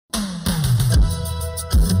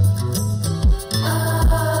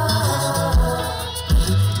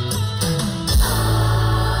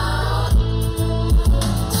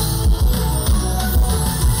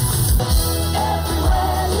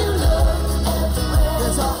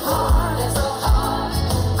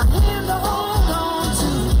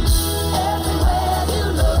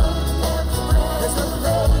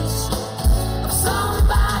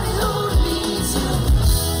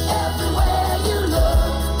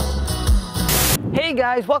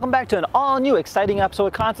guys, welcome back to an all-new exciting episode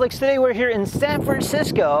of Conflicts. Today we're here in San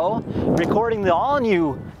Francisco recording the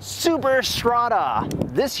all-new Superstrata.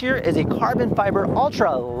 This here is a carbon fiber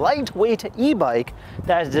ultra lightweight e-bike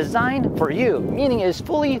that is designed for you, meaning it is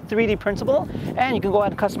fully 3D printable and you can go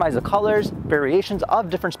ahead and customize the colors, variations of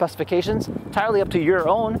different specifications, entirely up to your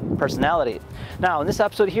own personality. Now in this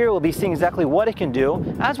episode here we'll be seeing exactly what it can do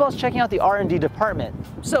as well as checking out the R&D department.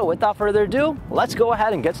 So without further ado, let's go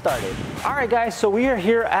ahead and get started. Alright guys, so we are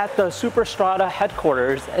here at the Superstrata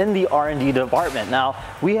headquarters in the R&D department. Now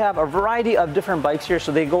we have a variety of different bikes here,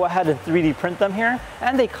 so they go ahead and 3D print them here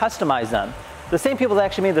and they customize them. The same people that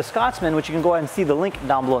actually made the Scotsman, which you can go ahead and see the link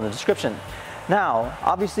down below in the description. Now,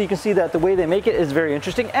 obviously you can see that the way they make it is very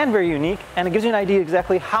interesting and very unique, and it gives you an idea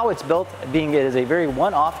exactly how it's built, being it is a very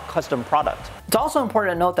one-off custom product. It's also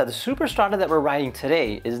important to note that the Superstrata that we're riding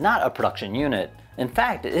today is not a production unit. In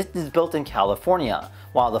fact, it is built in California,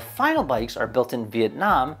 while the final bikes are built in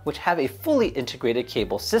Vietnam, which have a fully integrated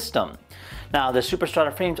cable system. Now, the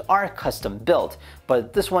Superstrata frames are custom built,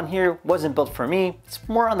 but this one here wasn't built for me. It's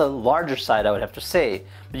more on the larger side, I would have to say.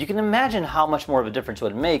 But you can imagine how much more of a difference it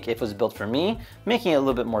would make if it was built for me, making it a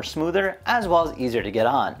little bit more smoother as well as easier to get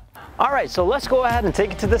on. All right, so let's go ahead and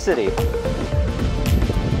take it to the city.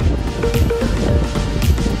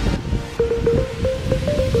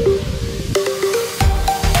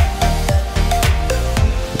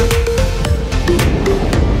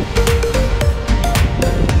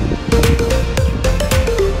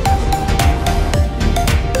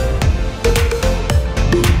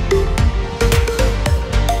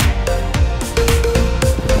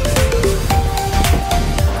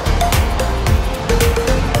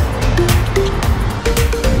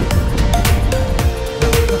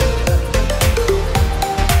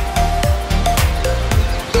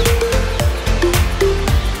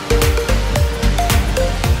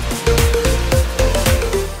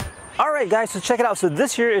 Guys, so check it out. So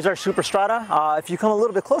this here is our Superstrata. If you come a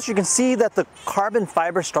little bit closer, you can see that the carbon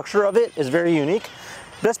fiber structure of it is very unique.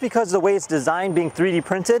 Just because of the way it's designed, being 3D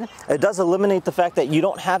printed, it does eliminate the fact that you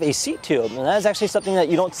don't have a seat tube. And that is actually something that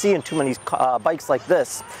you don't see in too many bikes like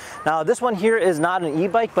this. Now this one here is not an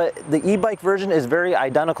e-bike, but the e-bike version is very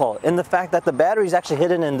identical in the fact that the battery is actually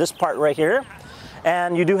hidden in this part right here.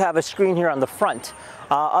 And you do have a screen here on the front.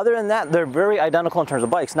 Other than that, they're very identical in terms of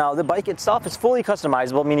bikes. Now, the bike itself is fully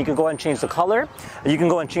customizable, meaning you can go ahead and change the color, you can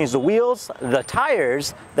go and change the wheels, the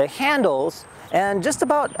tires, the handles, and just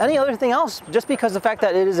about any other thing else, just because of the fact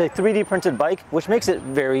that it is a 3D printed bike, which makes it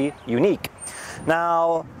very unique.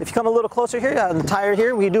 Now, if you come a little closer here on the tire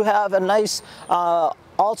here, we do have a nice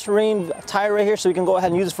all-terrain tire right here, so you can go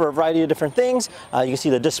ahead and use it for a variety of different things. You can see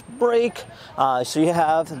the disc brake, so you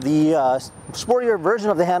have the sportier version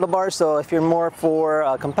of the handlebars, so if you're more for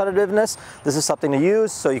competitiveness, this is something to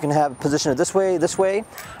use. So you can have position it this way, this way.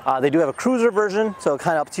 They do have a cruiser version, so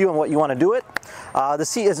kind of up to you on what you want to do it. The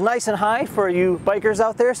seat is nice and high for you bikers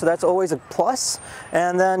out there, so that's always a plus.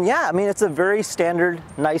 And then, yeah, I mean, it's a very standard,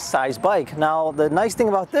 nice size bike. Now, the nice thing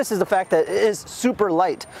about this is the fact that it is super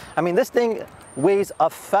light. I mean, this thing weighs a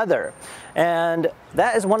feather, and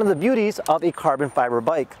that is one of the beauties of a carbon fiber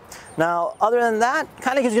bike. Now, other than that,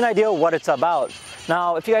 kind of gives you an idea of what it's about.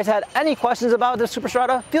 Now, if you guys had any questions about the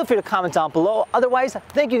Superstrata, feel free to comment down below. Otherwise,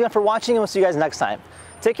 thank you again for watching, and we'll see you guys next time.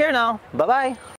 Take care now. Bye-bye.